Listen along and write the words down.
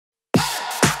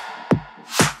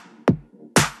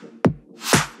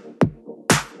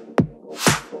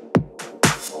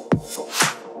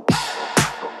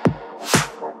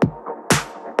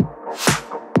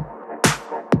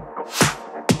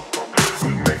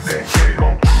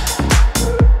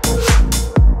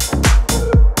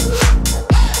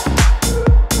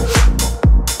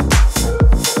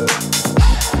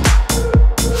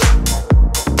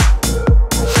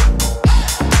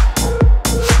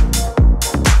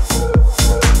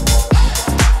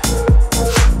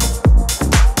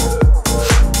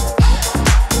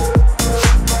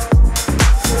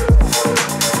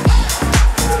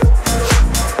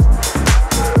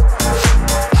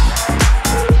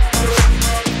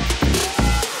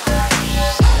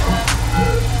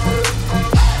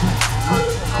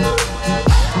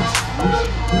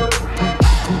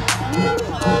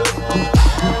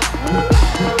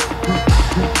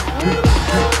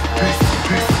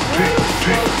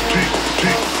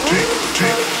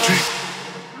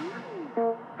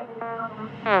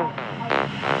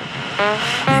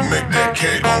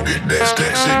gon' get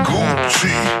that shit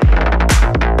Gucci.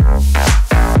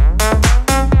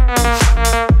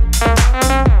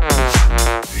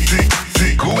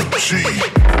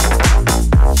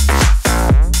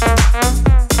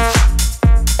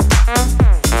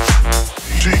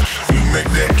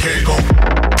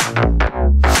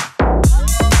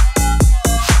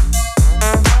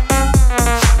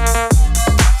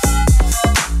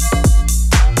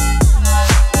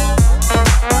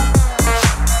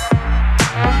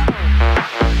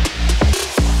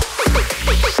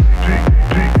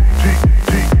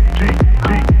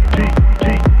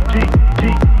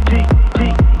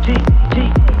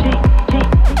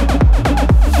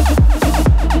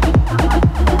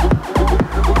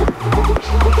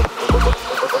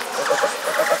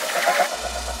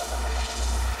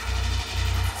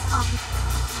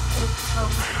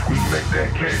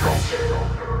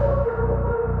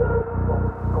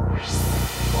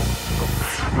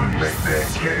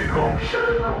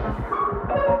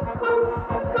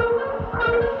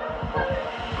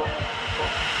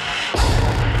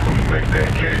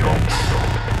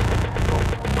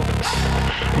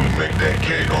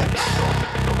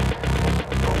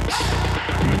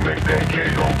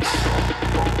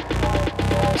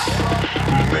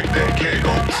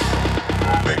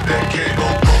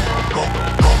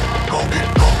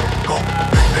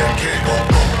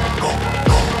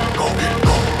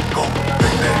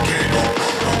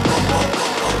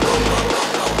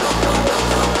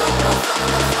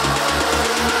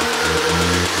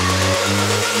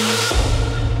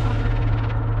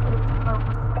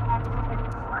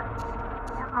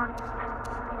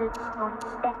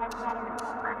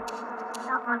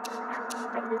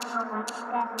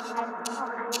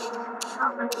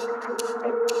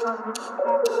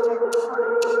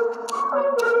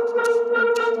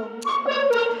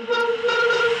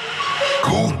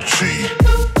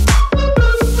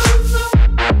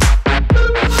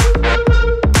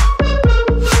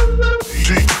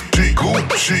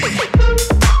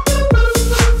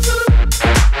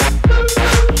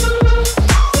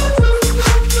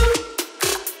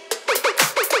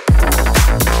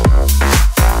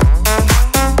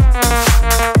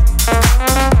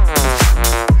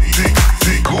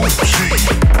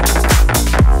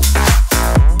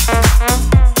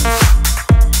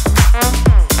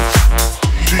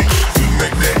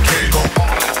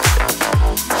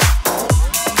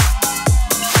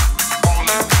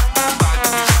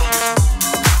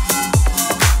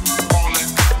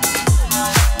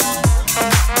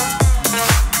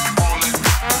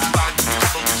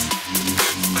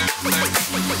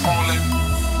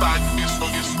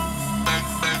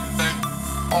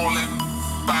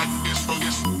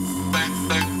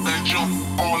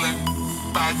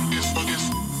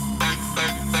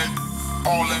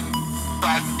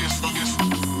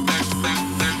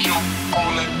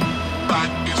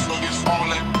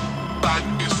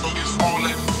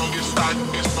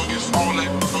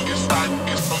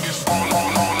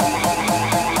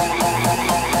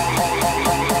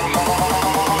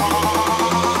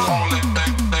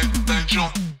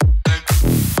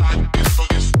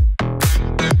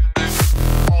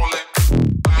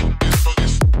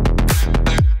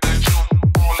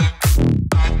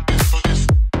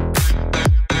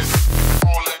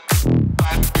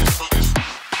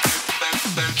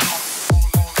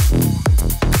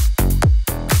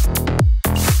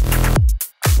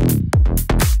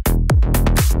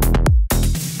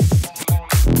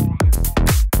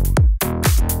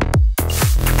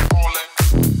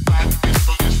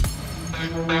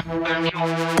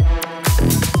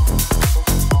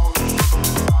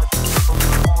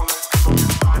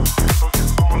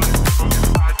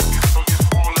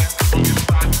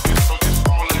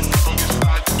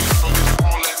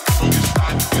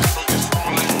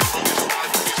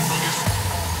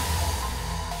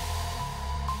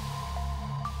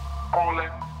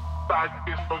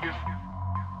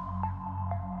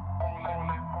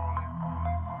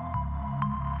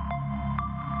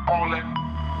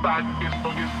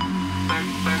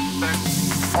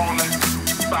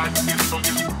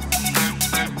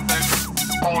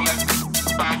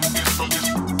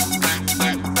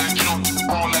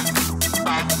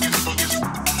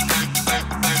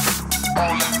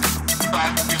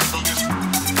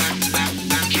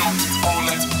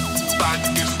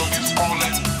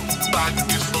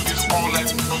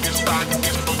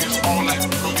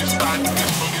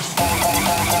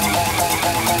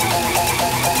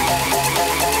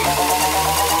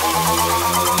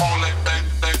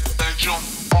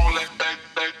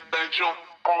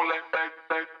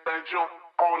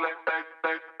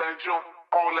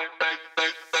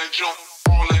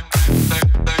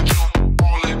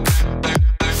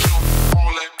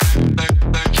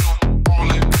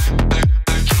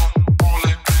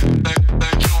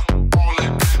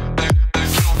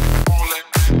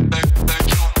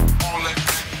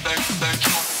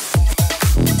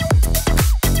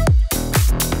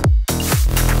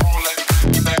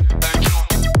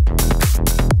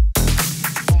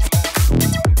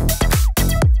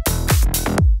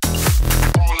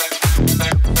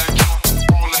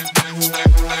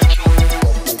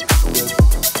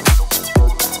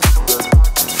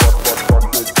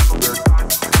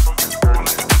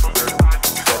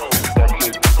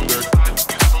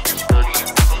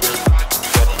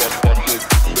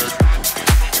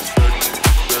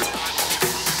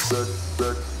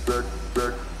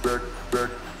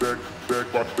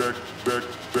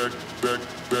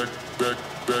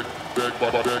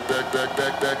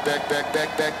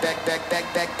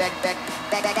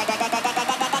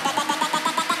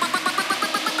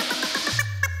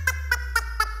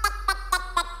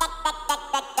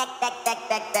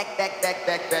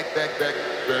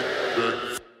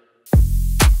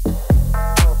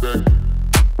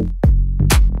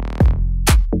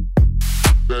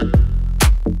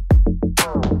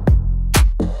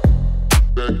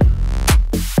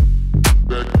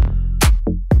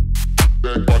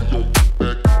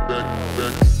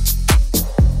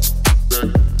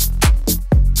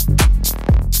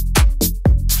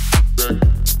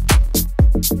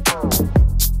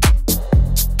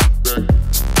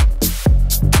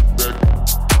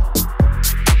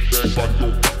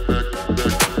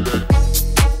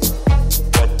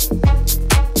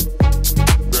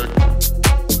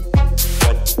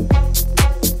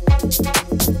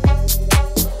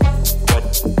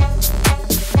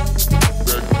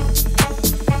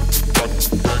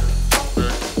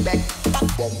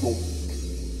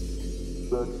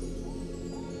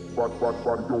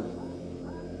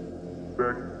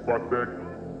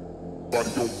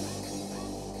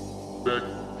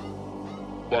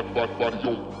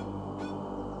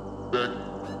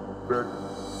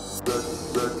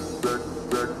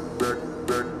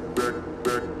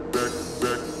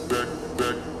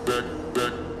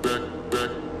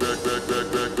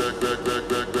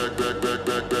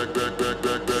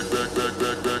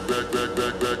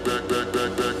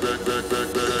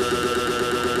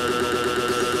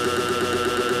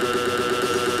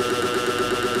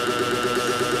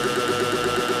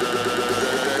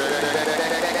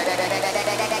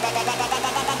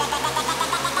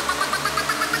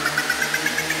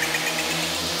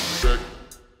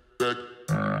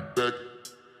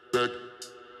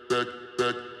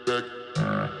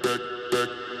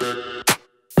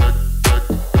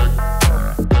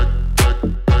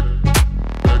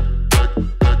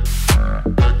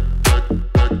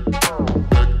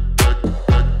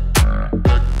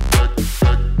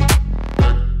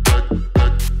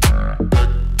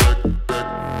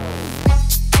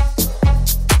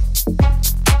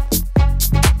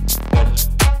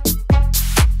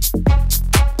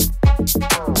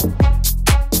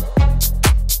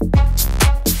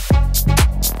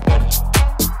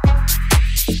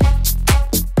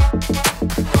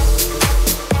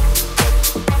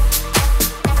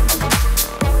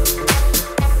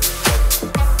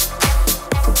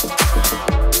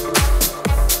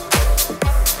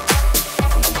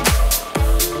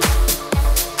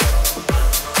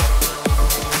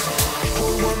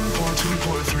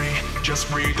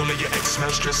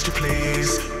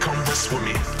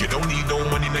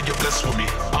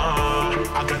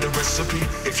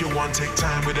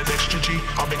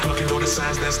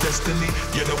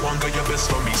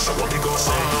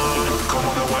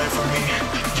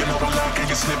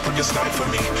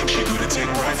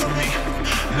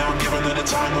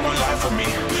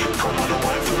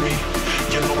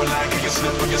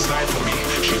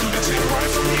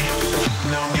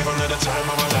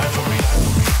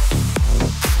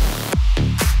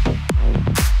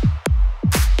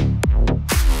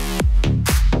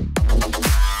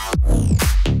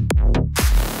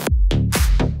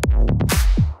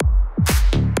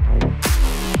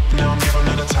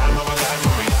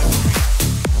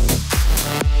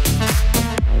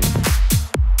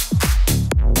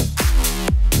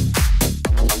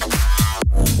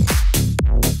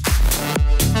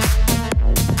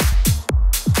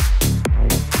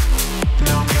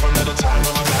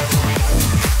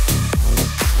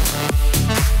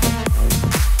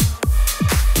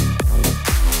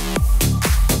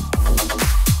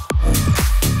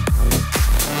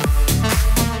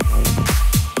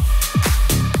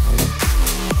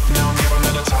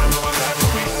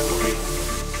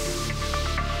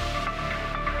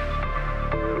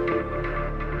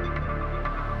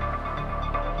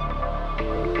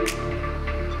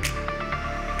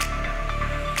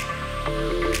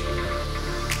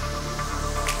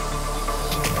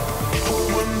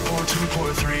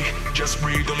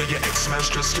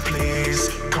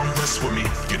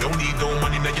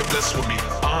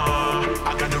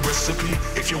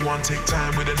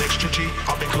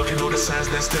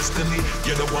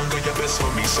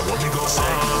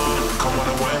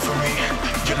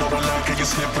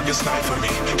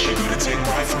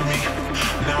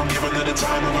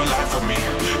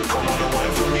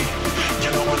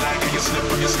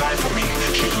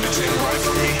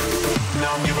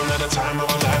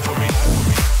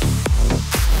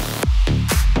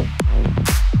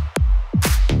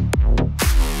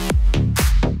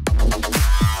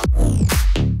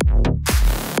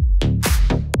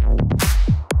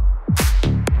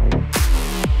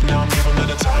 Now I'm giving her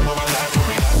the time.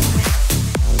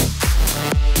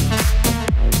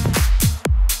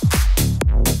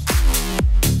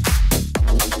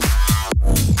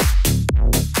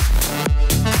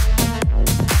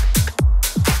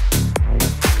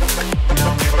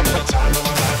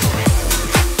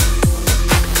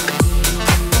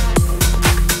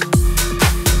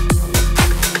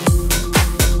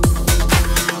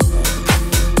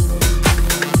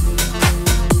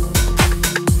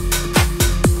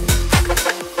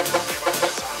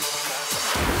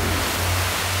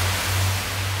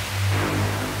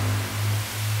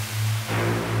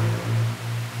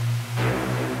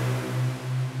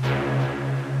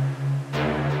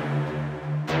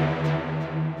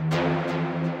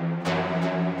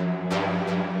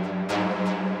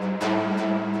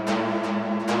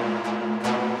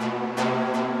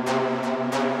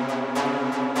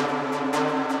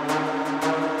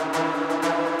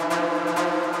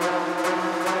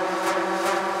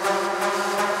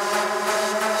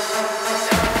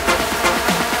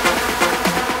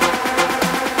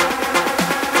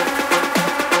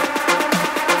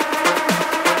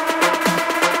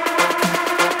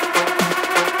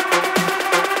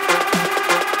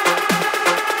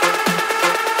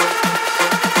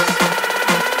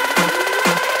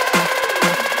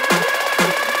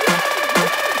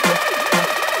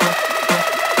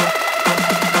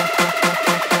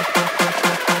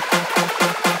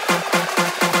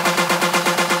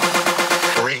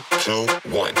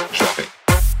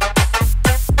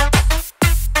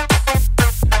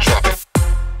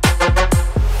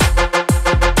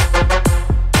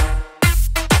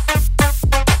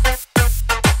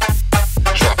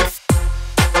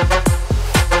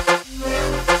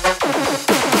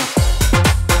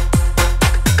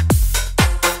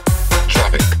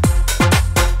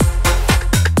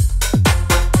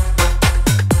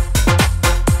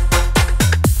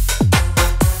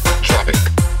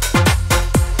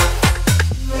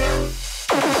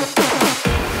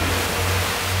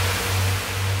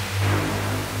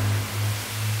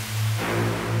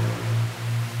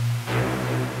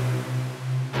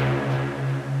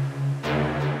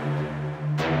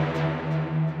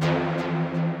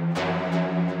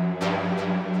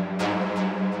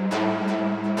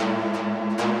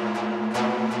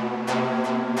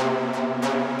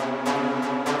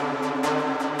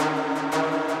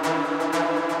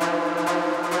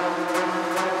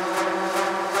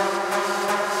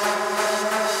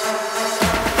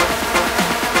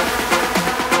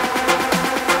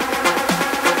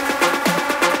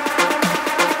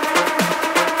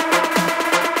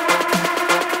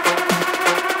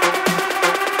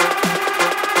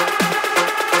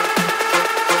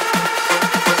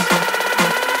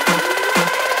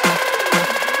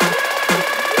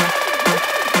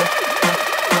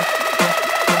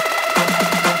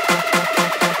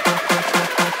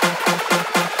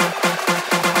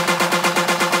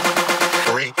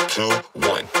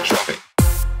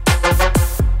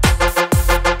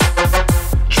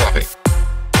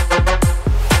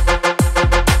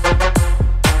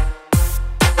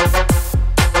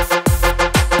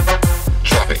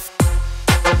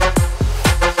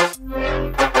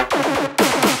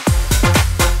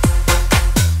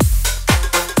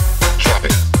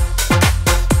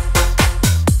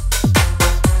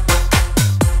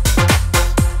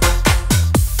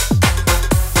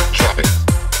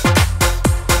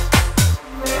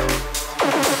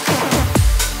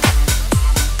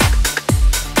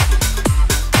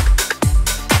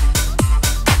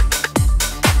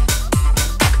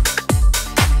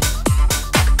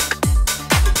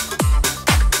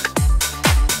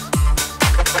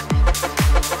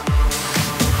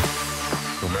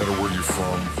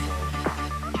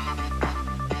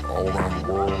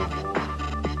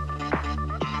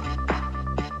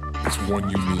 It's one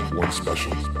unique, one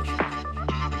special. One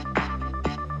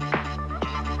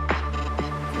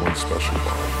special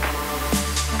vibe.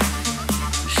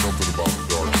 There's something about the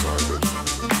dark side that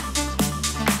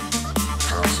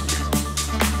constantly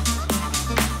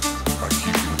I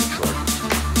keep getting attracted to.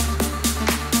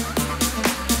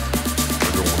 I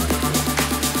don't want to live more.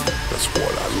 That's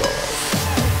what I love.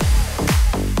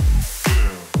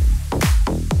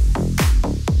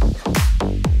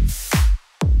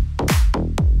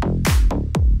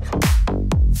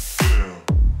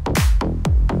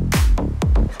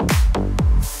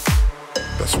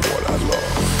 That's what I love.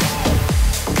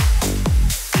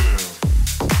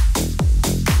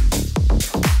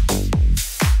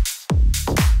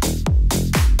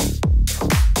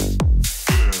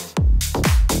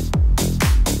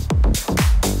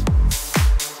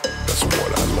 That's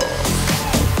what I love.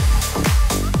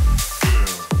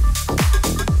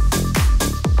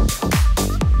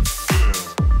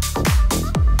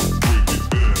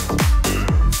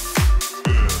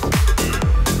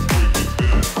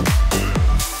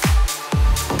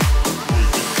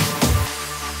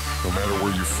 No matter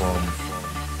where you're from,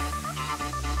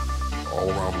 all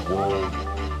around the world,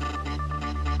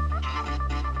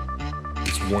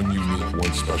 it's one unique,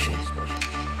 one special.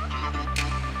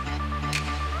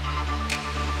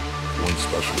 One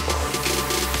special vibe.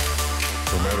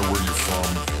 No matter where you're from,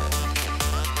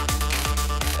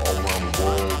 all around the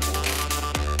world,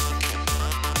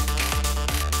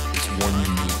 it's one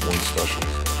unique, one special.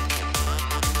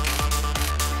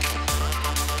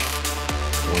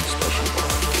 One special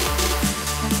vibe.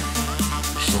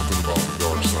 There's something about the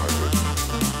dark side that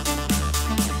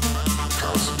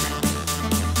constantly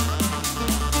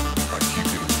I keep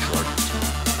getting attracted to.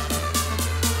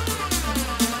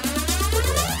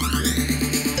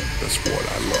 That's what I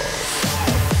love.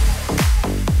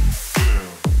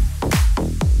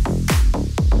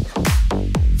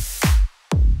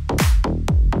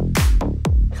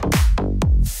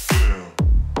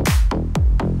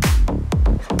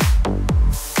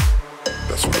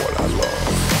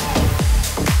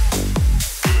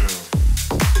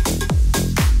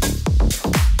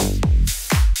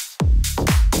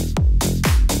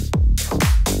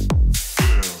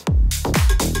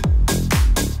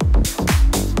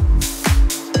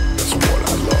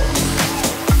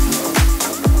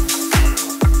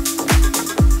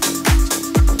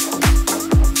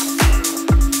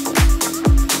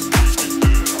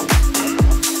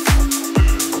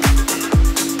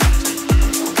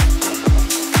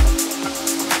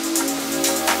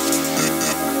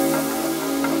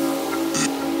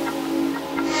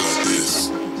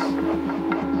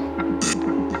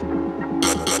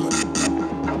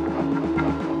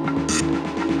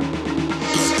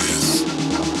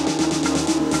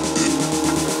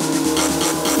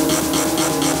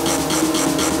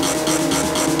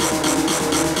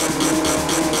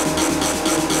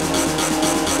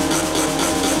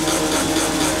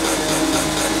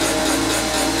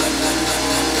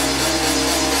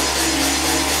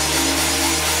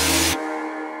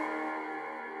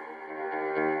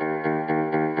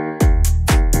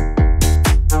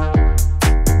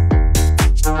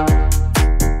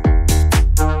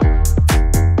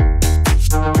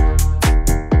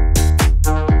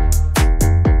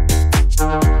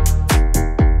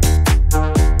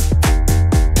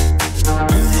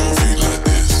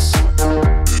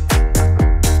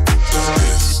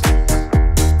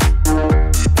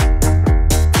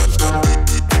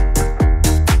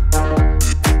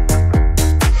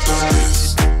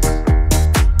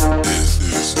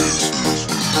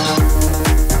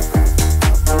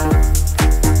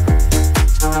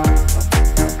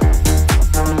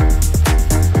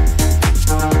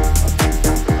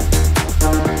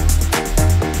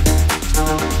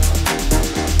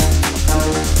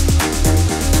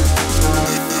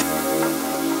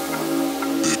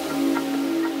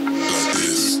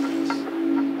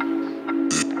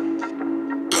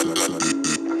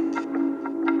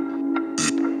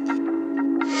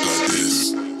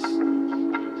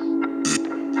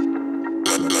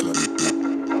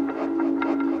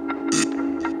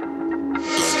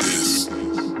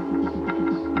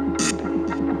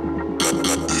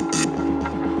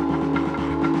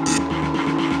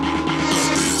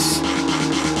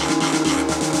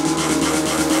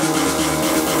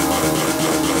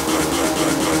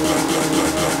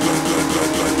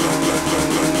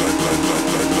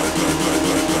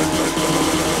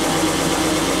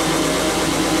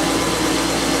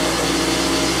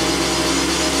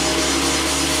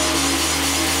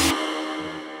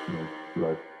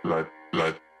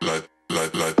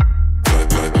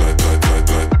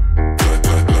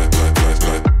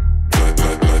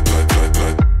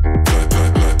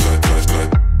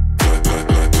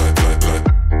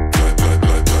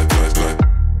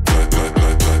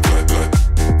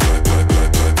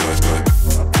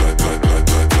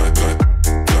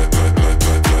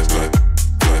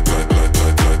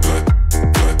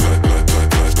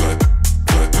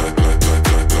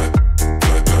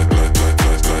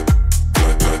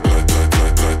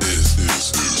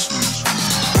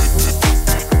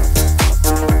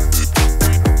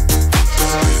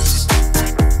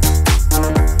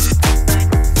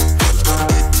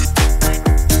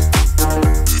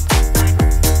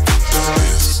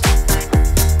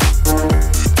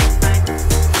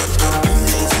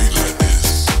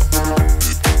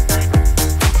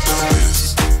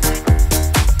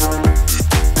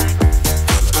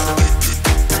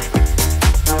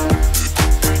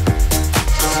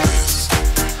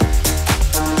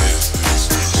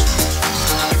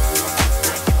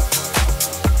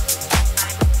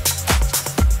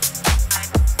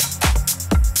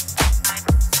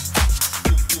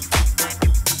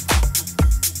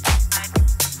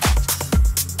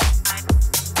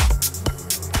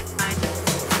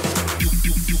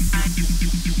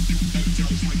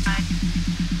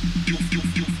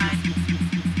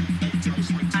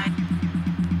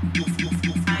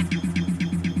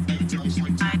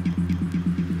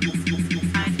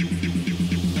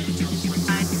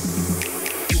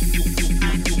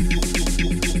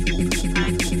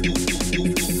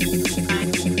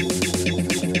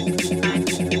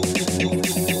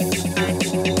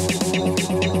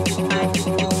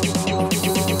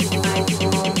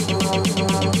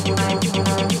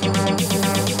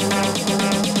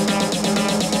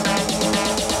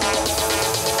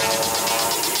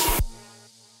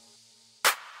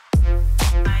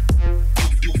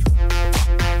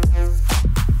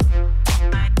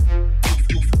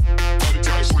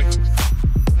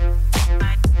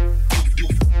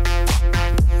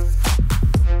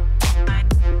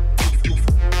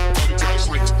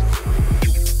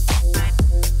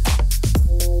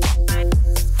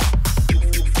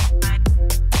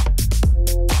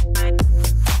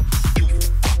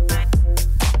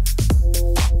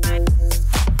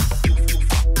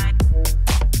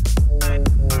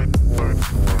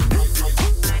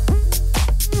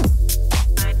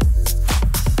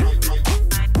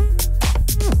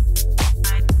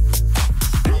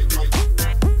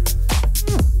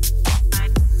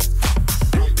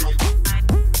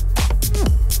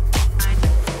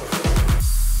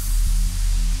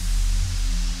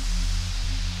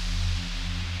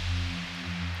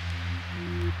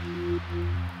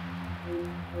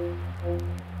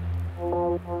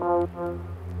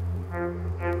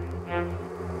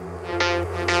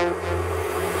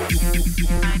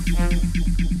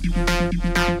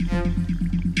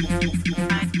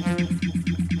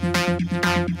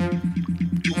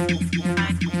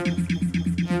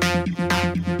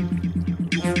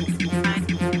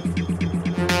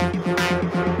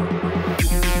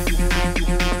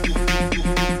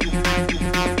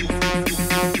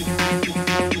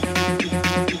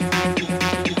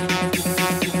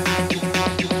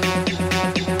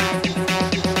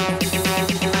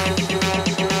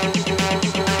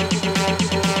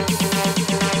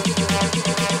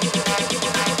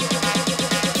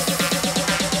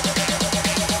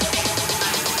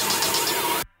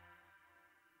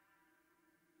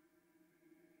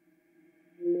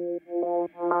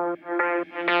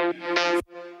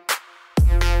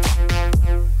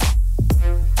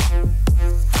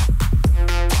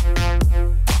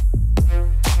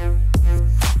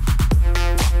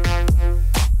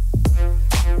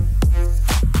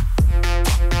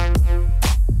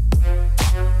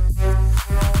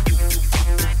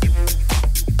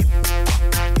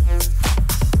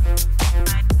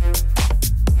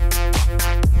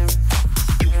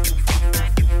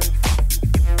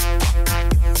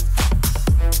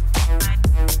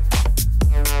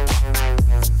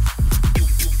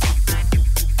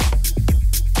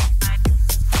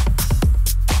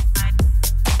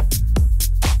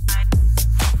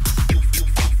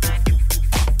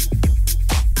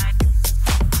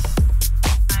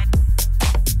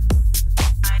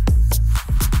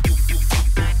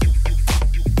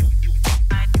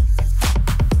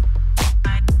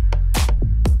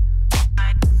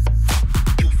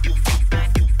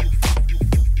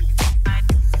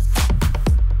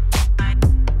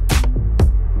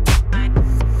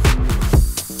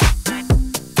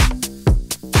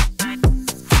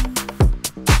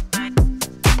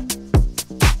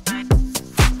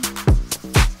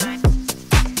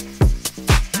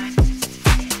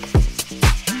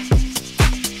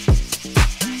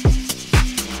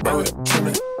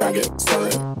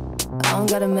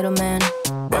 middleman.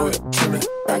 Roll it, trim it,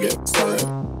 bag it, sell it.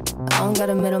 I don't got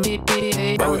a middleman.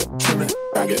 Roll it, trim it,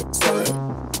 bag it, sell it.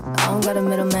 I don't got a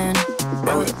middleman.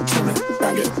 Roll it, trim it,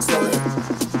 bag it, sell it.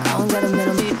 I don't got a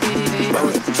middleman. Roll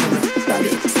it, trim it, bag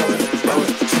it, sell it. Roll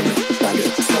it, trim it, bag it,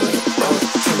 sell it. Roll it,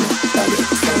 trim it, bag it,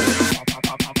 sell it.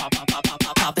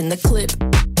 Pop in the clip,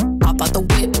 hop out the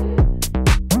whip.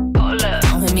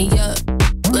 Don't hit me up,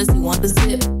 unless you want the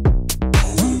zip.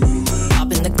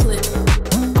 Pop in the clip,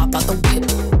 hop out the whip.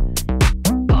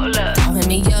 Don't hit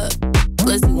me up,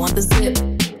 unless you want the zip.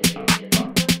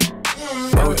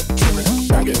 Roll it, trim it,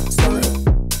 bag it, sell it.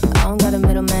 I don't got a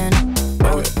middleman.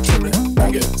 Roll it, trim it,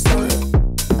 bag it, sell it.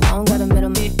 I don't got a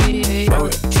middleman. Roll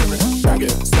it, trim it, bag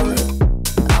it, sell it.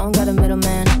 I don't got a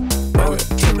middleman. Roll it,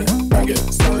 trim it, bag it,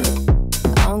 sell it.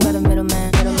 I don't got a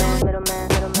middleman.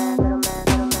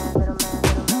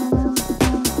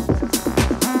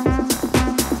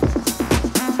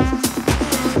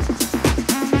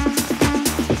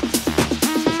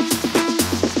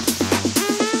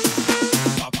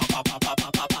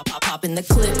 Pop in the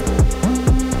clip.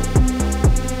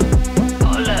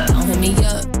 Don't hit me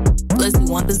up, unless you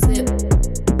want the zip.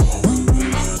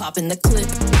 Pop in the clip,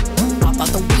 hop out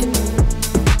the whip.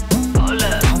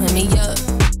 Don't hit me up,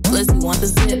 unless you want the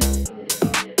zip.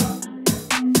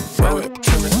 Roll it,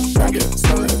 trim it, bag it,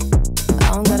 sell it.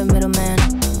 I don't got a middleman.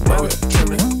 Roll it,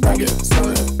 trim it, bag it, sell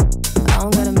it. I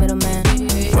don't got a middleman.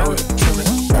 Roll it, trim it,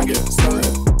 bag it, sell it.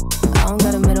 I don't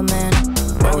got a middleman.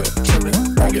 Roll it, trim it,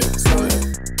 bag it, sell it.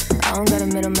 I don't got a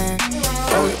middleman.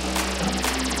 Roll it,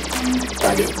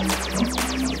 bag it,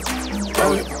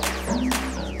 roll it,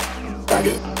 bag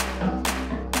it,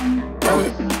 roll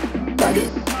it, bag it,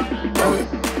 roll it,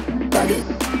 bag it,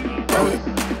 roll it,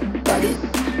 bag it,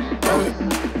 roll it,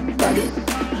 bag it,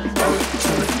 roll it,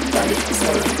 trim it.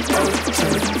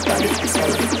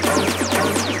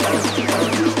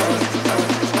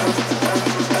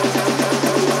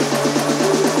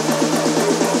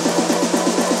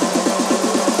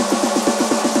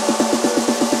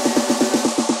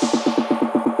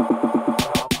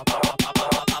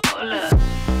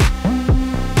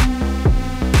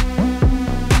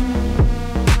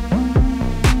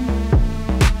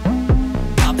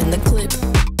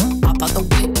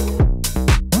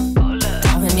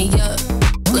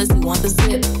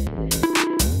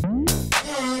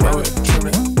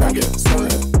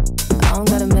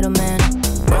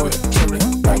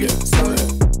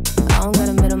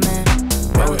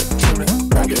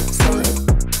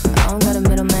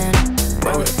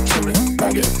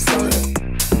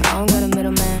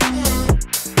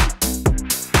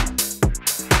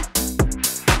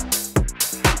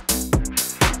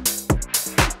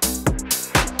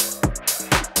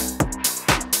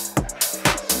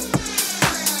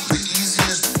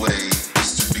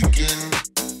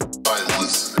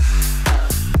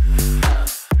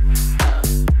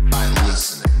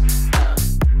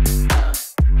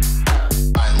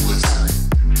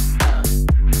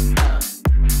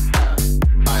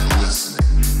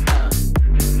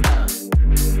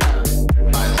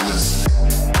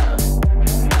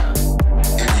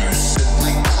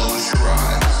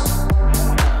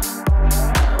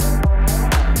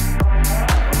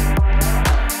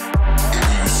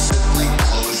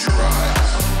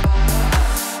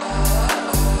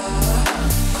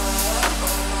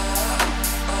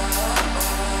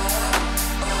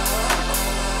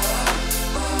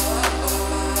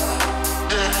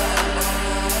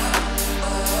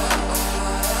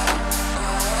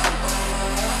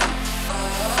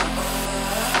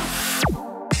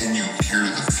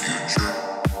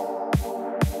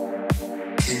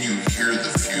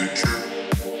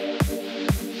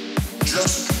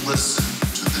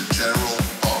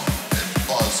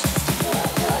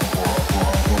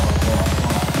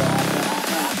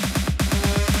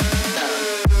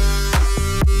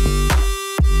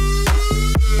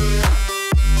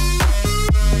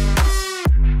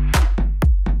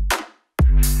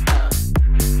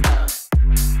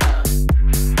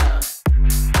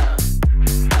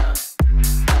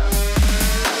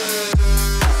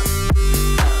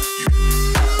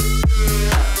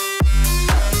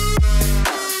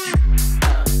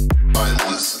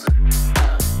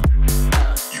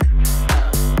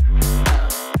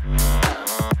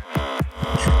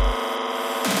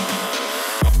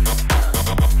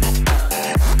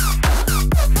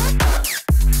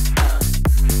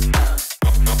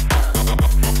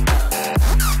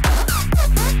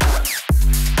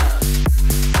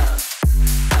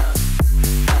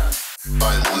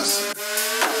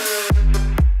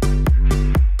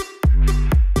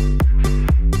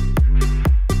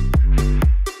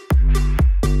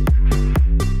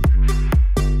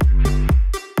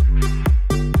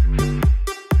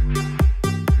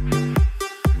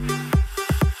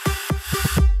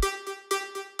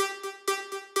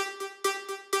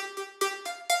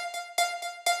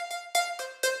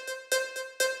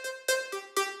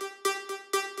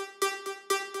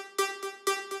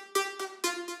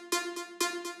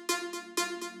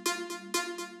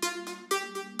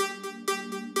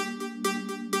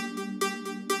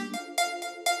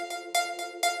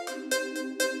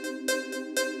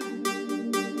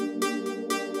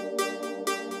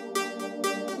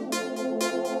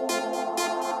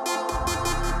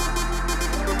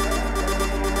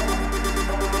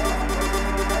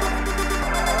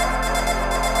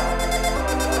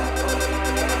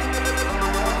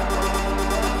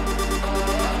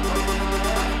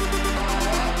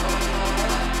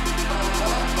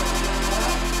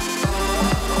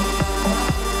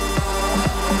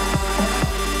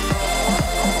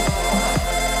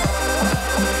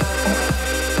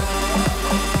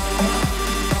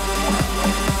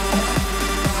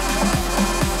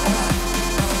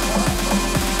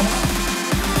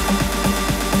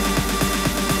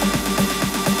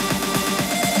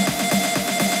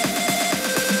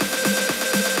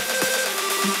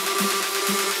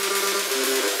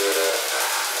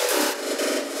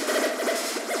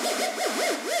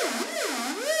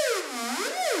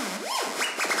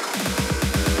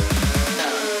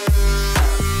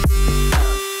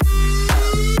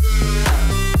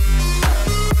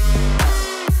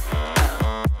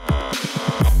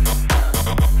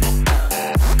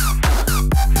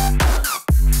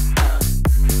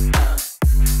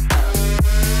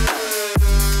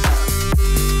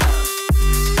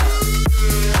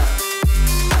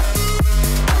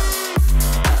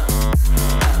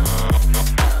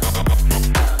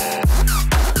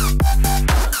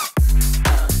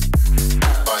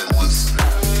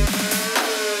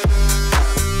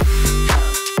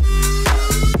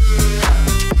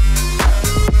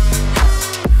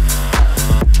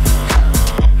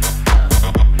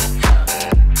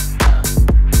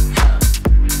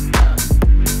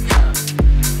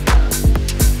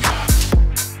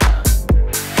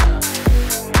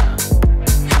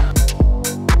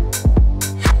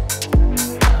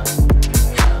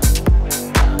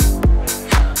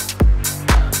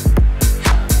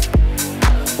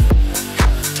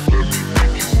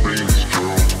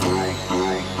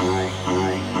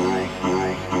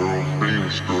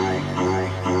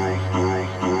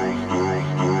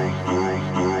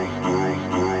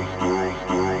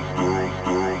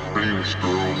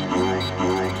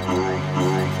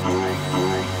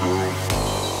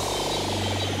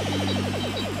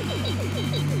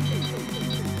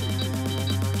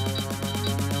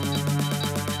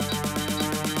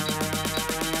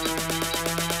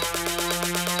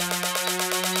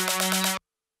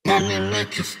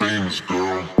 make you famous,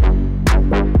 girl.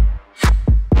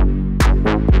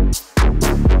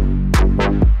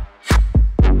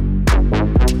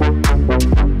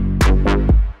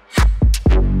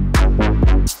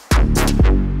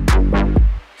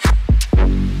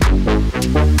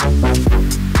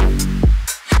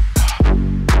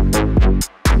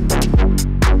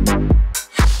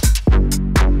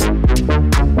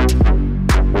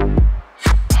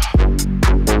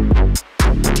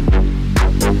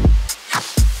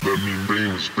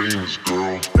 Famous,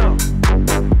 girl.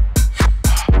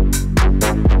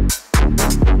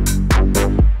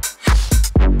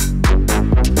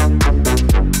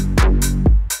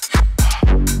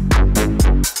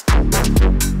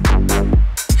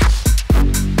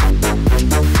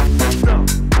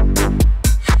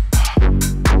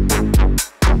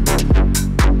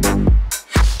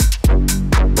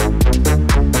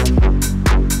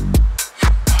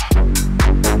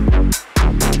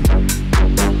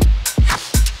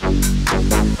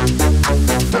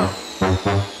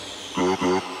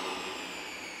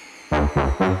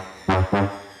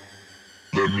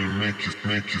 Let me make you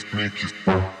famous,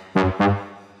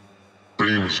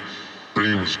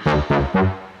 famous.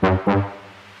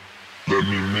 Let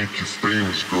me make you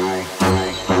famous, girl,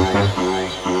 girl, girl, girl,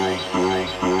 girl, girl,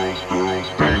 girl, girl,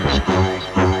 famous, girl,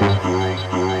 girl,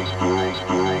 girl, girl,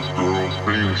 girl, girl, girl,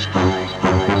 famous, girl,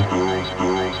 girl,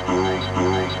 girl, girl, girl,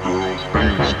 girl, girl,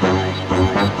 famous, girl,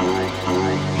 girl, girl,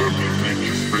 girl. Let me make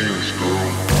you famous, girl.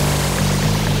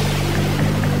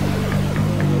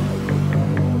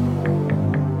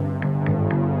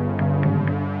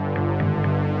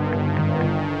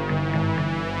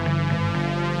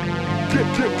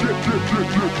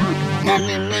 Let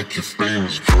me make you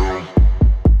famous, girl.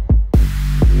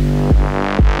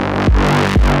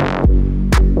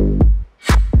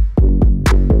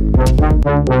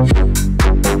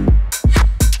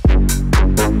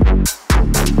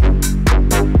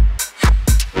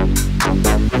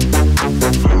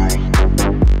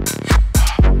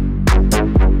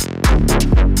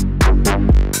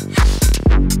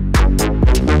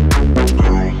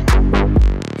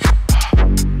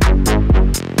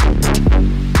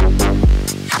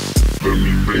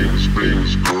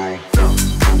 Famous girl.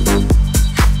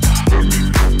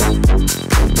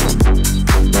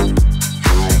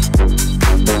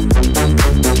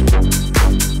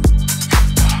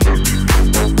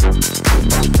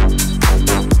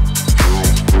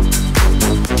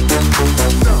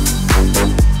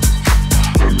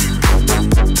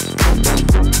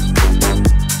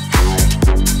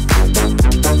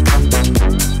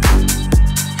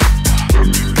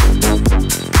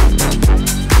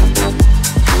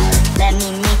 Let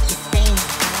me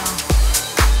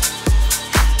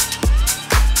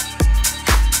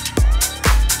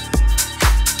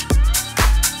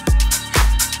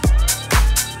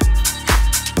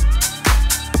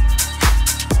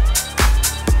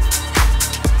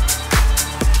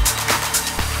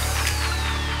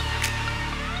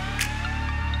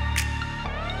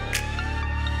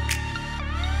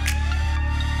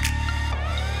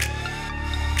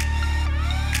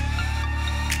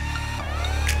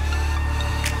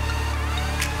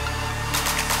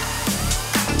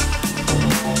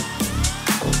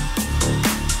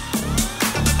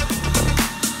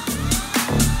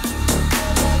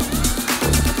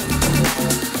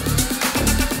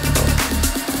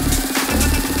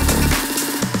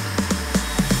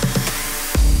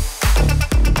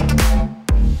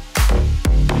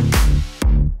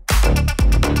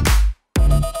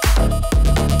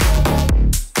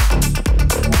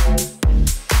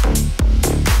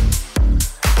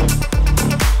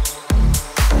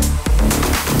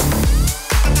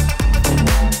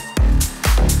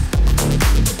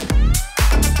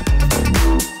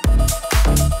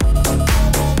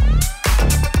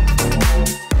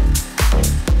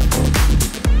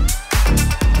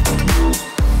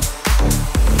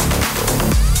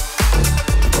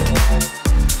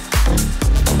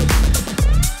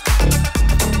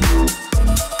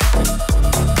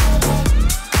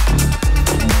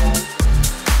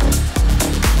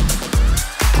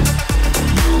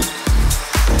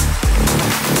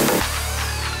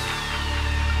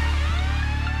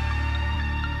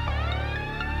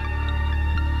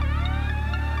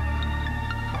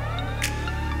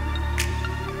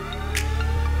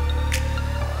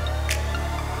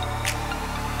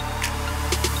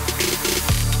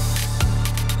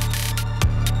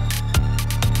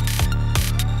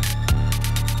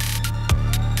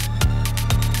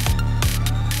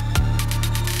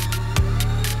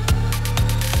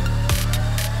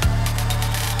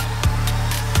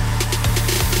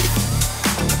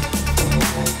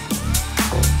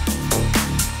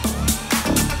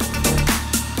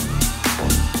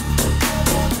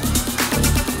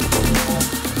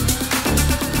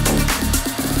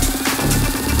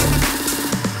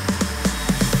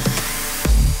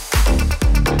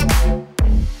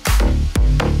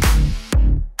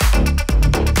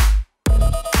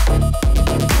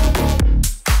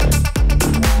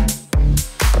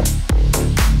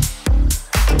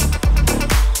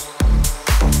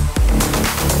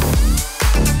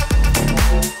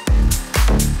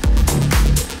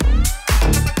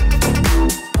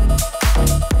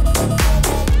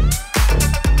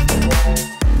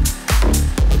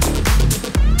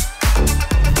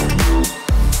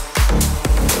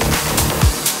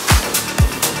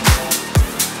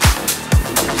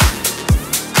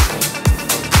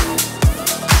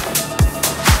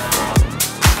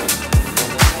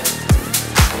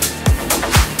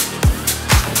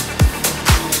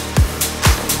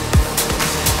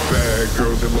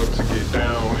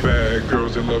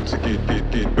love to get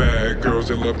bad girls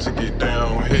that love to get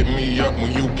down. Hit me up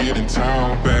when you get in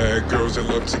town. Bad girls that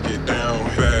love to get down.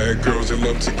 Bad girls that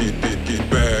love to get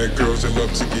bad girls that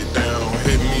love to get down.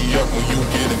 Hit me up when you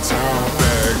get in town.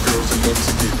 Bad girls that love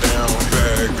to get down.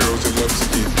 Bad girls that love to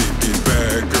get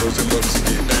bad girls that love to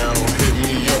get down. Hit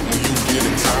me up when you get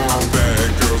in town. Bad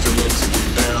girls that love to get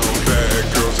down. Bad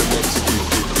girls that love to get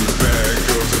bad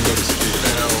girls that love to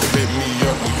get down. Hit me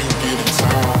up when you get in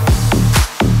town. Bad girls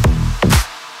that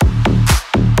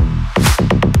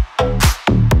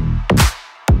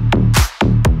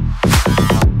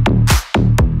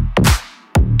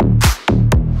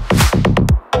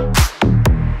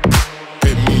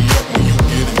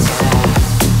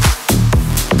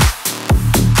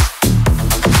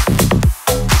to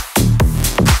get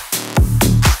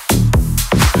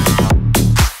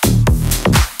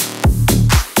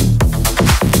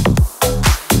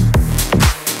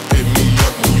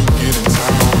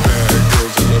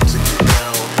Hit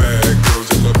me up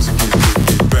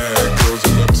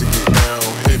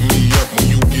when you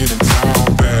get in town.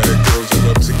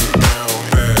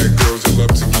 Bad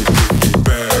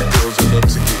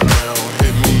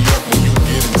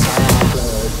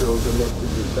girls that love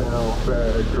to get down.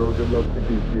 Bad girls that love to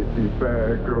get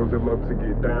bad girls that love to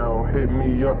get down. Hit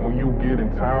me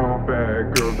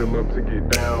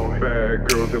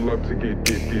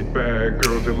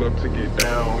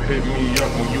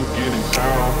up when you get in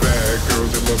town. Bad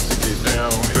girls that love to get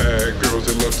down. Bad girls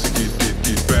that love to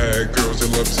get bad girls that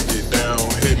love to get down.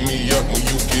 Hit me up when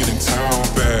you get in town.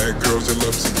 Bad girls that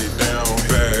love to get down.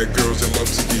 Bad girls that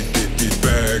love to get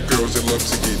bad girls that love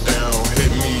to get down.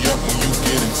 Hit me up when you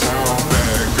get in town.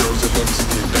 Bad girls that love to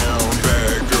get down.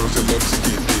 Bad girls that love to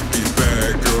get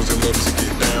bad girls that love to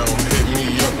get down. Hit me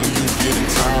up when you get in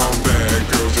town. Bad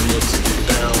girls that love to get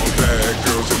down. Bad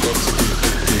girls that love to get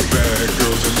bad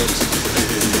girls that love to get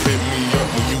hit me up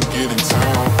when you get in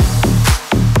town.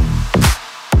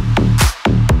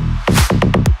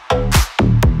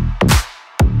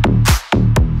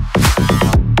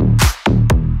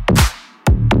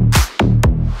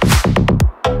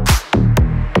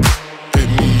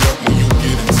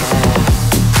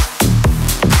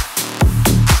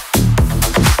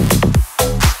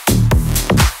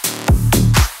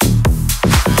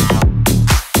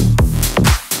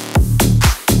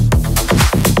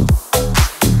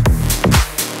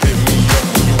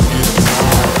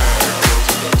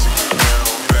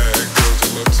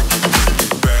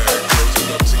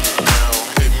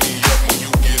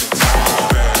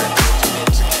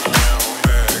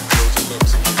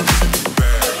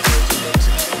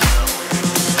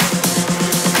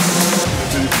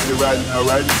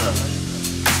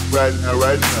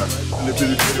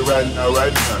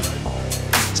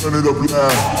 Turn it up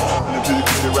loud.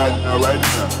 Right now, right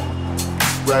now.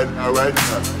 Right now, right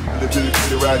now.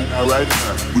 Right now, right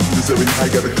now. We do this every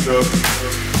night, got a club.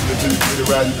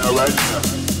 Right now, right now.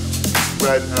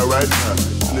 Right now, right now.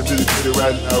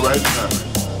 Right now, right now.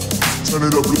 Turn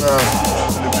it up loud.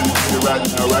 Right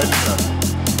now, right now.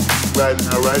 Right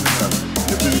now, right now.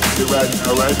 Right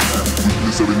now, right now. We do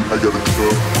this every night, got a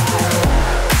club.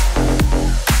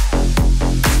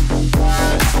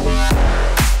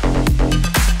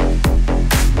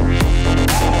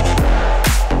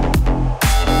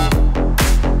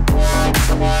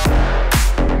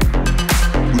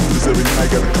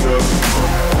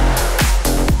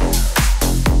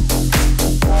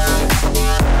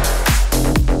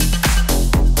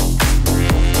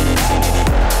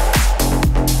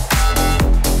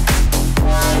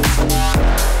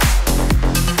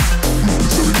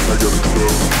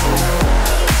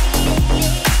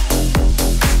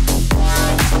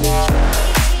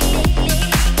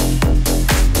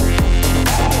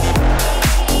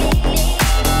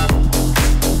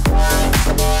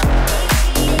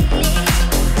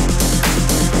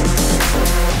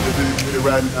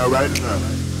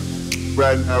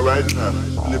 Right now, right now.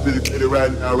 Live it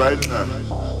right now, right now.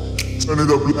 Turn it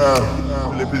up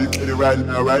loud. Live it right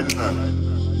now, right now.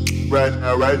 Right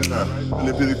now, right now.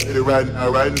 Live it right now,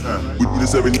 right now. We do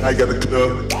this every night, got a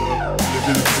club. Live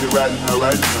it right now,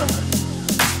 right now.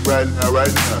 Right now,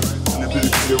 right now. Live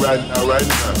it right now, right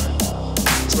now.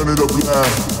 Turn it up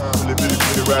loud. Live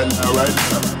it right now, right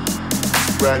now.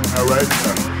 Right now, right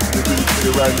now. Live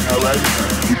it right now, right now.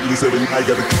 We do this every night,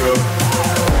 got a club.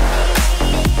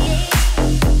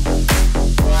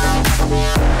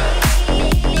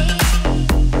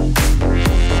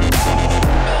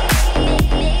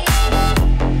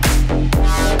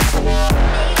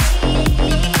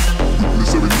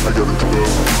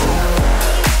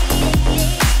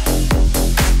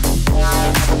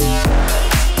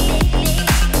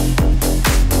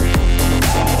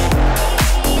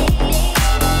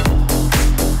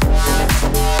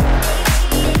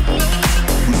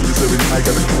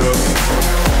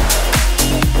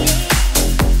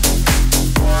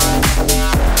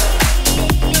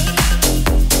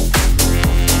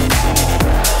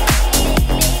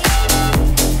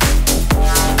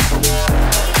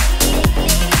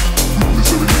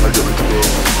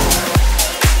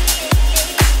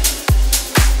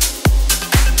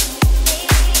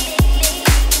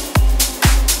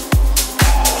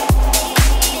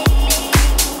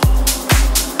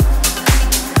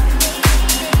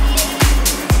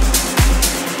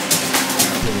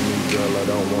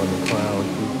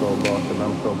 lost and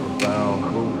I'm so profound.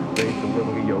 Blue face, a look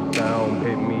at your sound.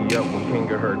 Hit me up when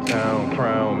king of her town.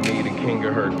 Crown me the king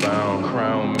of her bound.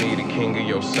 Crown me the king of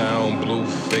your sound. Blue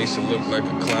face, it look like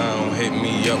a clown. Hit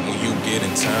me up when you get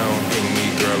in town. Ping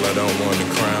me, girl, I don't want the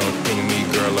crown. Ping me,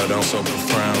 girl, I don't so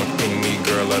profound. Ping me,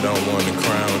 girl, I don't want the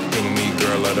crown. Ping me,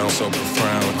 girl, I don't so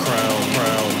profound. Crown,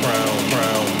 crown, crown,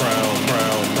 crown, crown,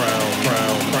 crown, crown,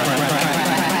 crown, crown.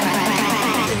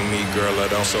 Ping me, girl, I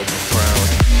don't so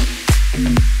profound.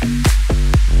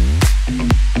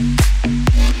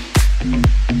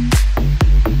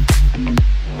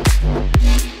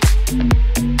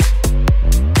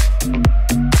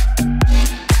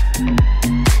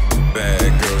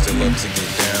 Bad girls that love to get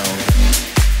down.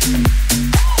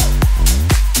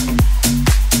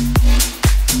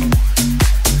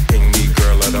 Ping me,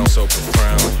 girl, I don't so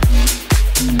profound.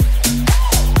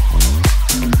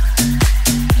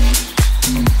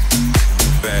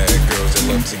 Bad girls that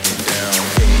love to get down.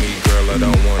 Ping me, girl, I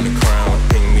don't want the crown.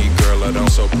 Ping me, girl, I don't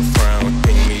so profound.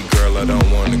 Ping me, girl, I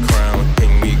don't want the crown.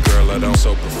 Ping me, girl, I don't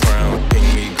so profound. Ping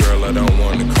me, girl, I don't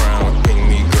want the crown. Ping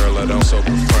me, girl, I don't so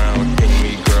profound. Ping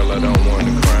me, girl, I don't want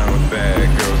the crown. Bad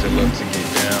girls that love to get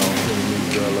down. Ping me,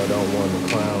 girl, I don't want the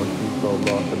crown. She's so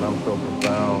lost and I'm so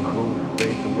profound. Blue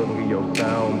face, a look at your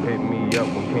sound. Hit me up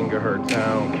when king of her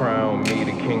town. Crown me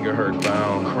the king of her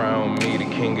bound. Crown me the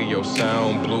king of your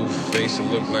sound. Blue face, it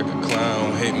look like a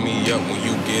clown. Hit me up when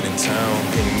you get in town.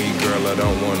 Ping me, girl, I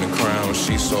don't want the crown.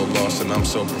 She's so lost and I'm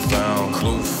so profound.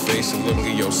 Blue face, a look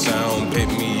at your sound. Hit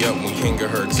me up when king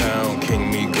of her town. King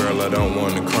me, girl, I don't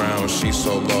want the crown. She's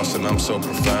so lost and I'm so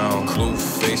profound. Blue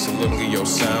face, a look at your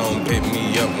sound. Hit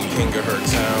me up when king of her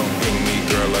town. Ping me,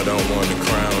 girl, I don't want the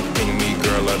crown. Ping me,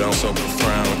 girl, I don't so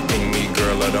profound. Ping me,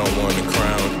 girl, I don't want the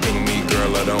crown. Ping me,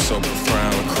 girl, I don't so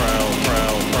profound. Crown,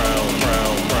 crown, crown,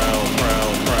 crown, crown,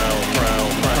 crown, crown, crown,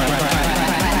 crown.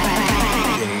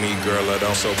 Ping me, girl, I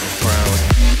don't so profound.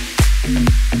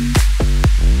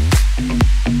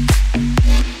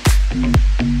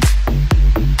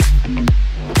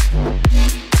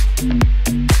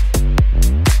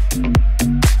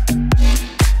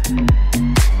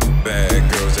 Bad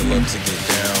girls that love to get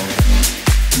down.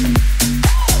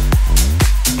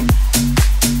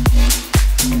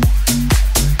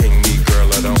 Ping me, girl,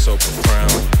 I don't so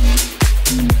profound.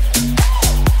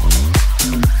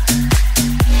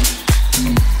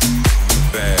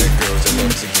 Bad girls that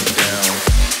love to get down.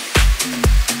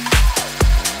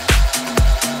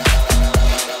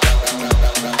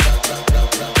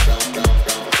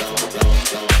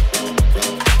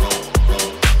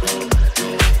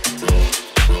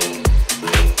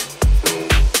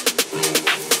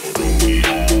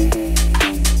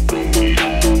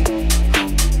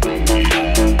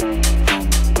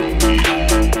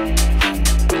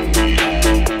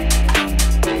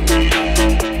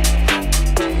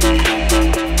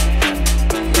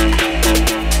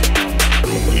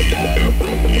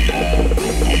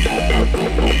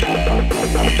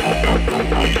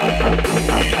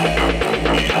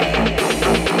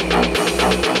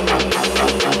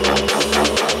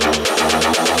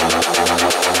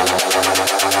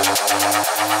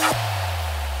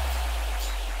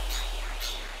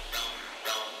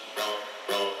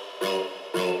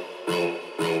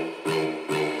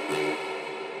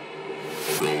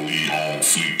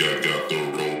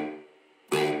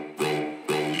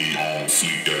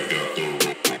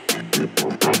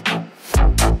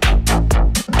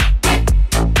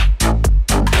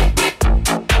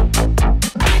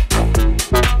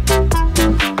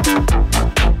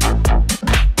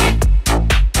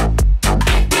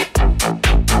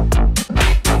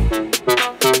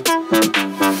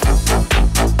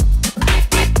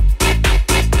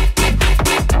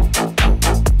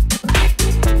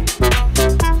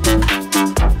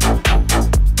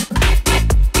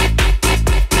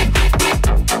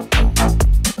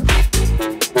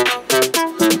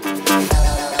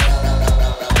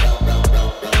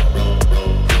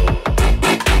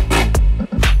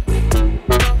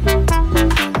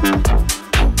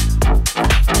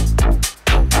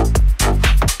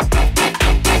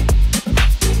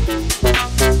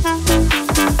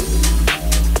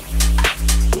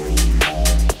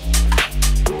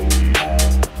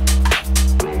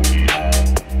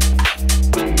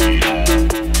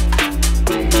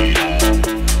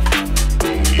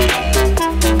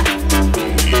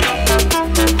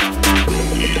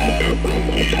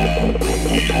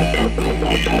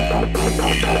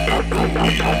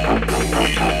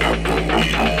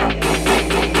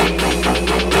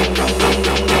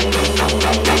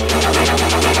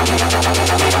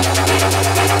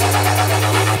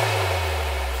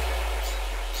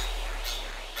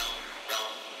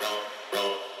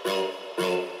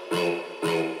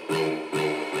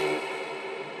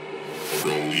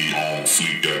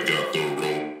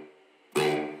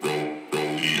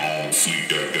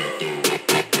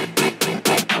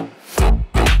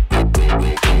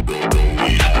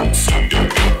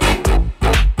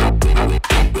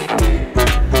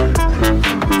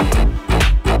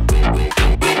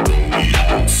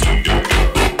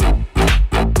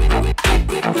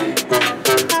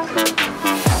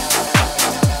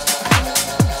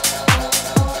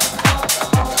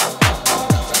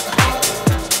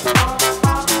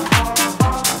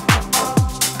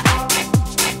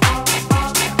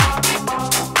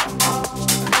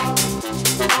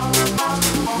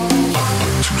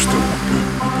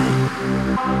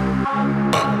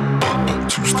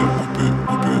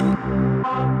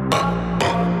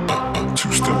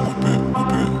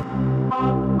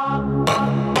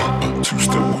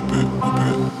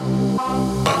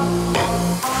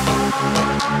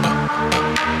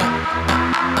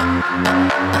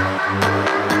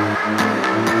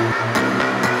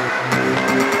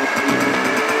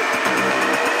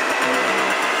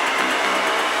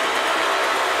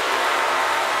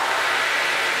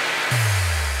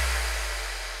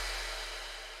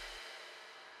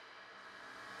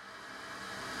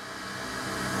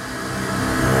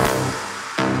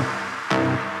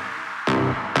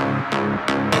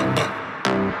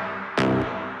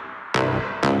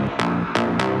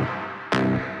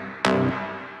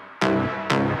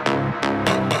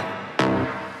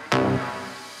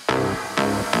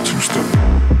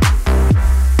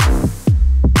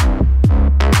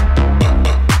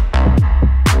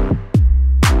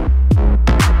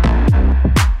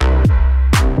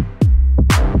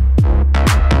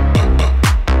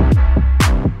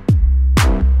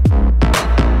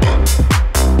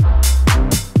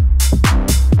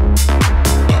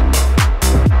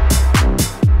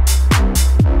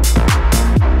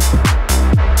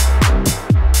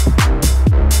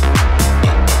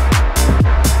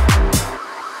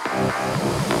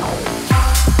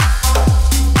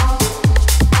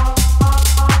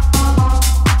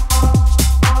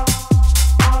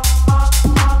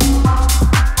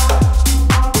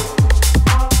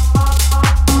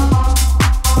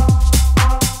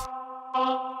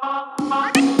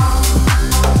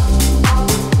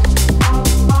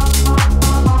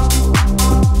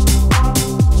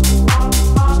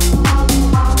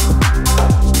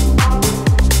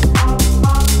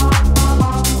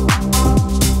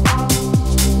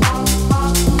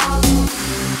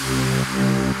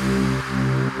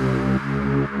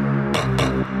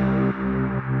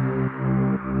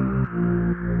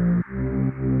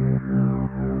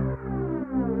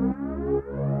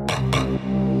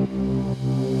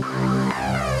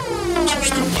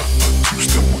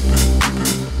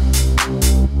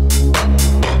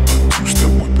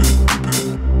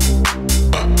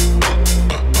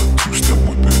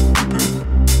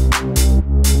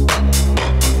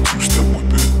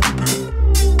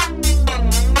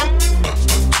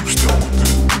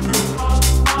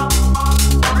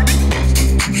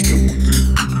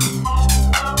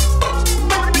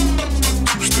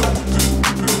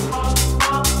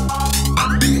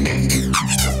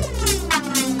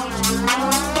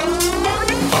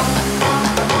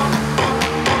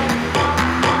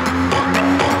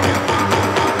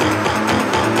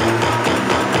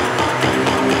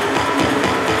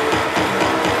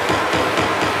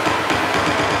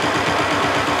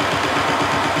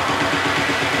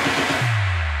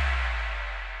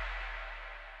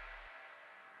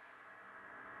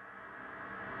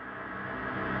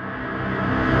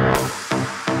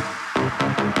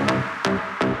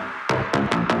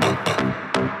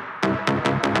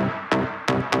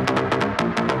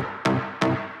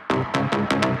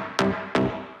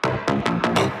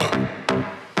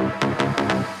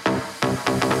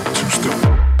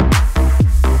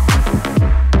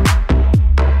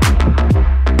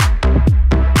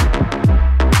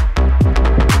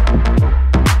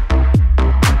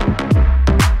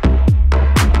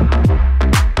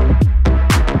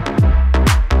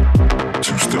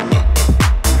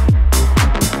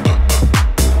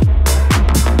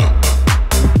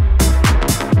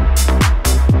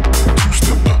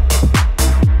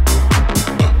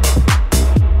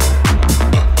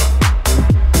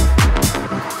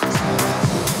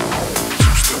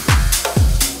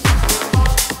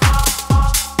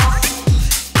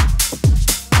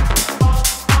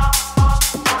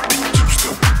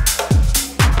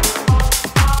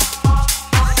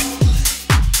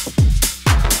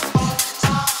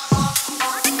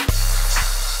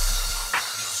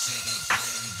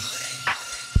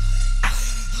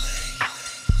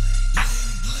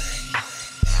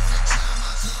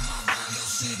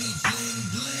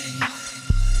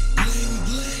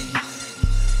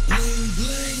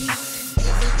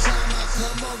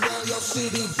 your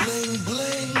city bling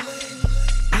bling,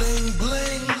 bling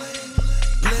bling,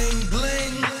 bling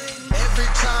bling. Every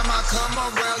time I come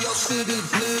around your city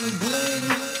bling bling,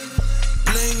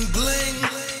 bling bling,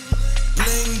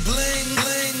 bling bling, bling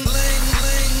bling, bling bling,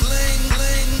 bling bling,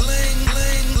 bling bling, bling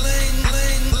bling, bling bling, bling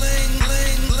bling, bling bling,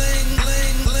 bling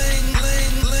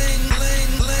bling, bling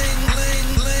bling,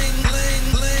 bling bling, bling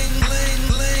bling,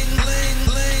 bling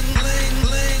bling, bling bling,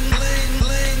 bling bling, bling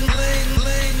bling,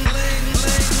 bling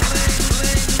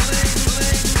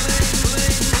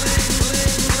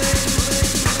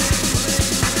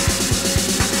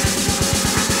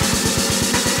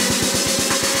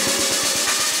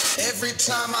every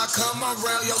time I come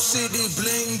around your city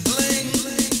bling bling.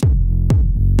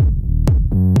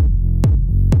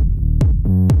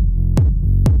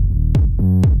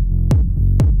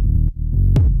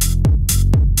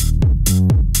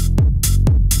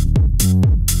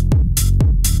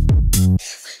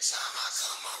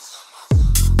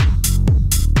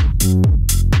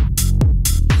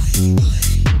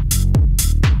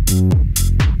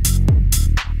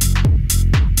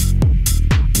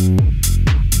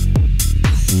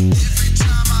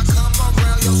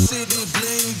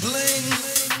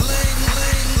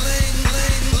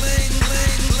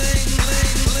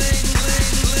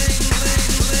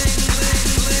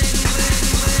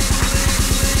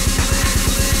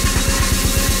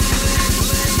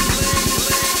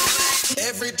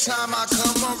 Every time I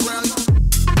come around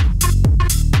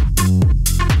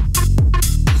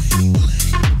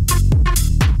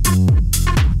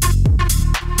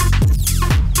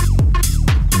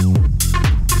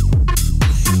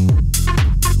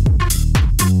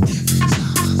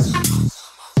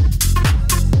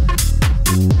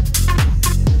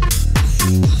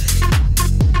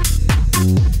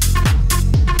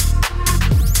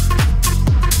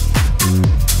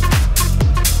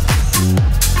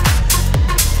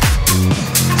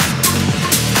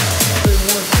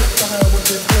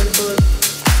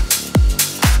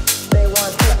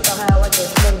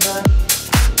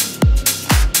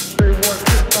tips on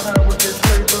how I get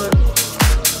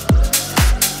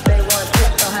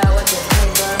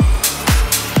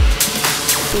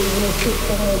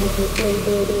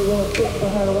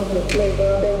flavor.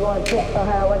 They want tips on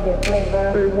how I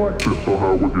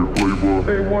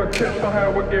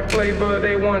get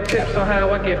flavor. They want tips on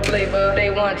how I get flavor. They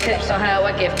want tips on how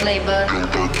I get flavor. They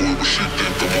want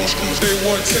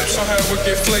tips on how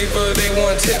I get flavor. They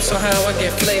want tips on how I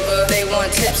get flavor. They want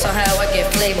tips on how I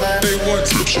get flavor. They want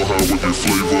tips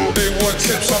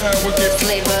on how I get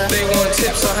flavor. They want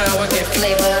tips on how I get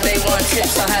flavor. They want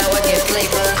tips on how I get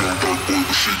flavor.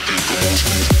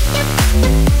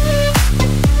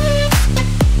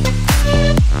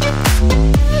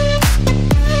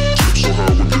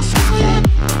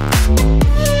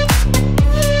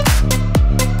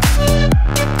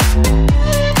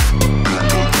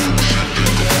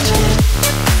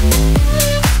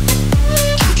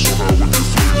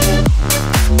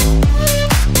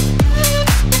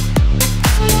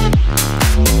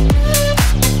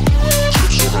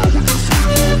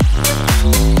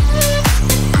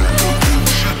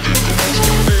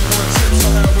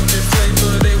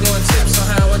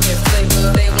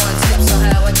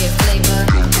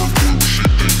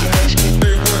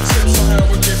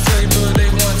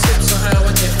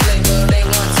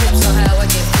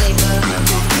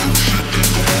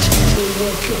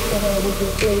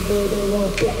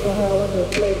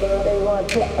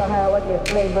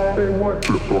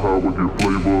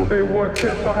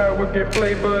 Tips on how I get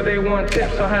flavor. They want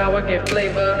tips on how I get flavor. They want tips on how I get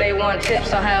flavor. They want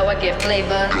tips on how I get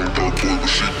flavor. They want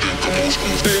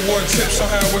tips on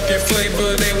how I get flavor.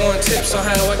 They want tips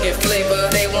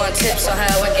on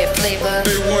how I get flavor.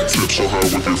 They want tips on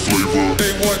how I get flavor.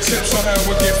 They want tips on how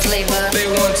I get flavor. They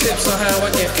want tips on how I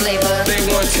get flavor. They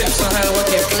want tips on how I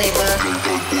get flavor.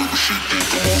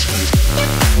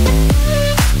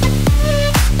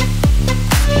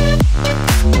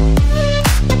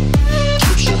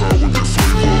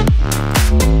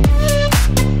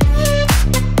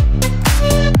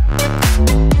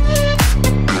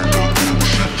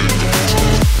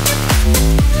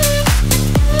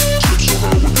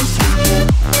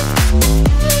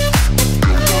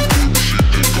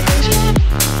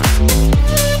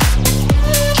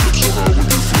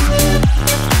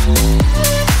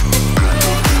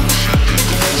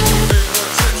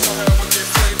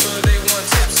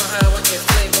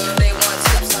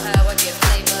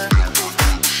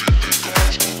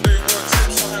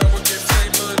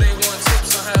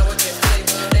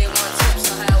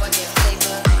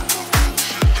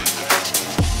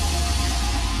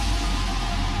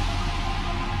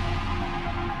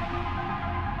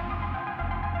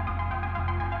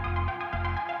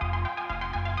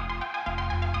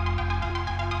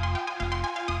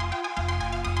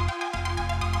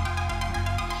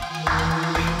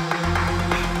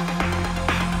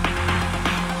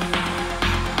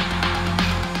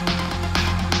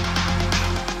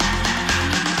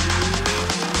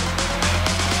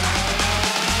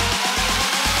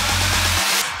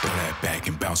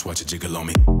 bounce, watch it jiggle on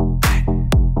me.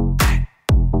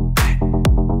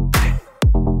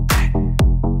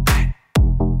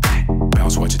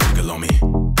 Bounce, watch it jiggle on me.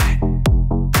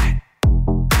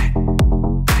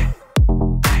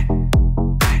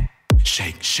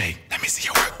 Shake, shake, let me see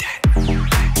you work that.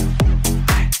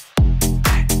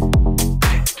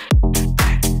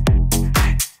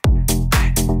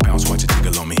 Bounce, watch it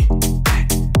jiggle on me.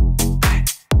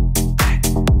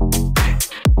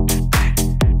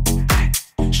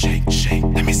 Shake, shake,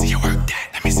 let me see you work that.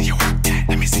 Let me see you work that.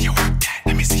 Let me see you work that.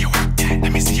 Let me see you work that.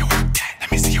 Let me see you work that.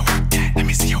 Let me see you work that. Let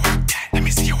me see you work that. Let me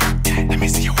see you work that. Let me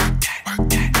see you work that. Work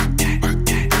that. Work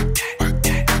that. Work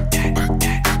that. Work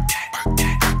that. Work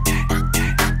that. Work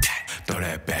that. Throw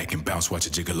that back and bounce, watch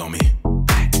it jiggle on me.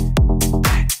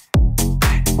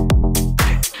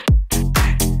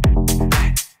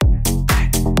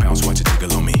 Bounce, watch it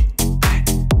jiggle on me.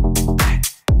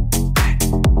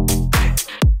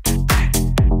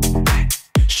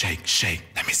 Shake, shake,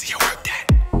 let me see you work that.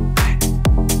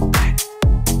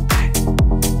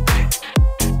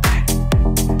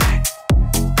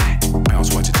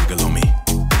 Bounce, watch it jiggle on me.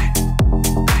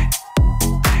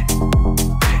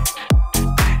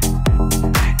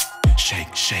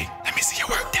 Shake, shake, let me see you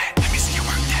work that. Let me see you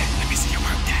work that. Let me see you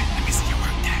work that. Let me see you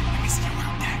work that. Let me see you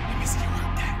work that. Let me see you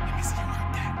work that. Let me see you work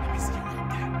that. Let me see you work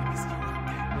that. Let me see you work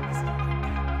that. Let me see you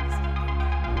work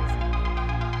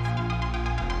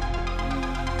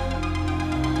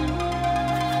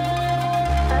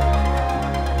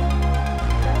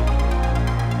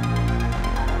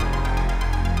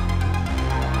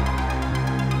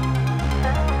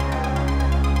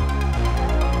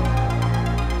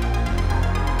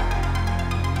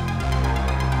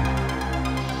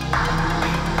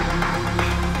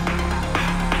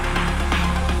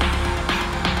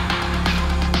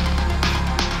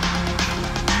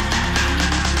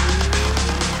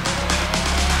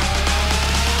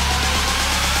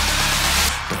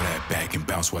Throw that back and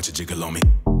bounce, watch it jiggle on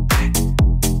me.